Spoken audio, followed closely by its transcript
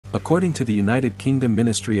According to the United Kingdom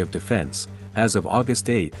Ministry of Defense, as of August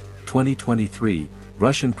 8, 2023,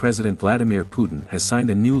 Russian President Vladimir Putin has signed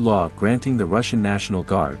a new law granting the Russian National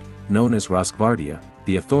Guard, known as Rosgvardia,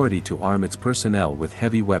 the authority to arm its personnel with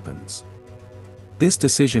heavy weapons. This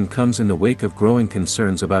decision comes in the wake of growing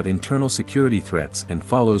concerns about internal security threats and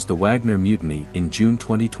follows the Wagner mutiny in June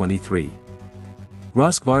 2023.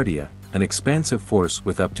 Rosgvardia, an expansive force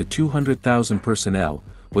with up to 200,000 personnel,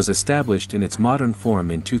 was established in its modern form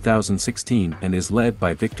in 2016 and is led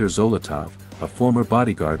by Viktor Zolotov, a former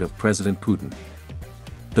bodyguard of President Putin.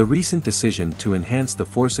 The recent decision to enhance the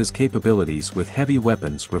force's capabilities with heavy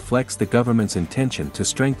weapons reflects the government's intention to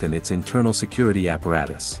strengthen its internal security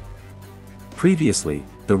apparatus. Previously,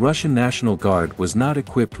 the Russian National Guard was not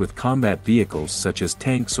equipped with combat vehicles such as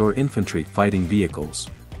tanks or infantry fighting vehicles.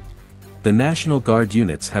 The National Guard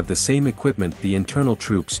units have the same equipment the internal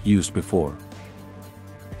troops used before.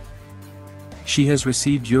 She has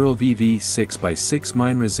received Ural-VV 6x6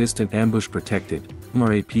 mine-resistant ambush-protected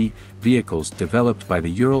 (MRAP) vehicles developed by the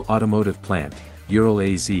Ural Automotive Plant, Ural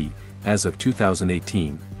AZ, as of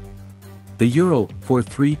 2018. The Ural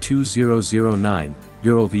 432009,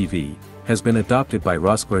 Ural-VV, has been adopted by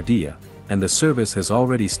Rosgvardia, and the service has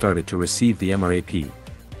already started to receive the MRAP.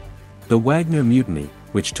 The Wagner mutiny,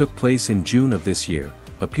 which took place in June of this year,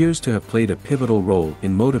 appears to have played a pivotal role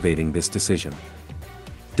in motivating this decision.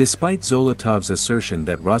 Despite Zolotov's assertion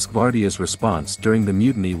that Rosgvardia's response during the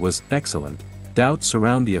mutiny was excellent, doubts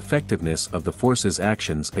surround the effectiveness of the force's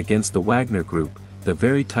actions against the Wagner Group, the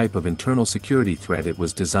very type of internal security threat it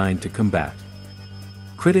was designed to combat.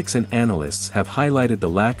 Critics and analysts have highlighted the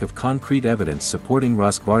lack of concrete evidence supporting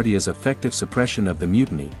Rosgvardia's effective suppression of the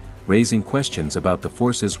mutiny, raising questions about the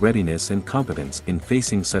force's readiness and competence in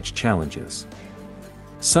facing such challenges.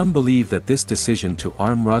 Some believe that this decision to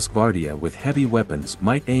arm Rosgvardia with heavy weapons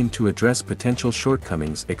might aim to address potential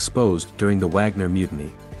shortcomings exposed during the Wagner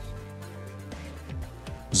mutiny.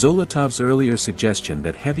 Zolotov's earlier suggestion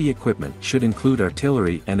that heavy equipment should include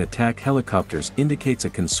artillery and attack helicopters indicates a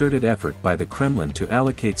concerted effort by the Kremlin to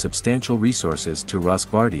allocate substantial resources to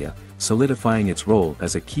Rosgvardia, solidifying its role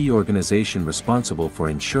as a key organization responsible for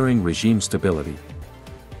ensuring regime stability.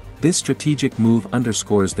 This strategic move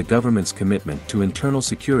underscores the government's commitment to internal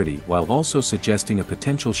security while also suggesting a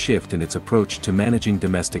potential shift in its approach to managing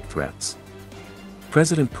domestic threats.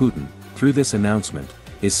 President Putin, through this announcement,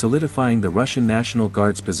 is solidifying the Russian National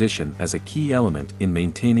Guard's position as a key element in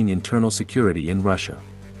maintaining internal security in Russia.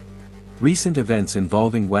 Recent events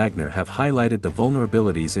involving Wagner have highlighted the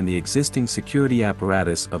vulnerabilities in the existing security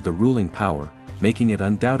apparatus of the ruling power, making it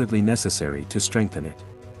undoubtedly necessary to strengthen it.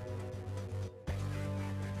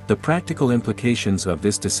 The practical implications of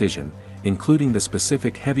this decision, including the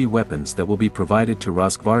specific heavy weapons that will be provided to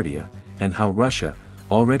Rosgvardia, and how Russia,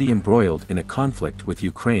 already embroiled in a conflict with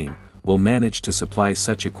Ukraine, will manage to supply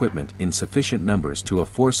such equipment in sufficient numbers to a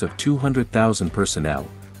force of 200,000 personnel,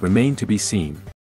 remain to be seen.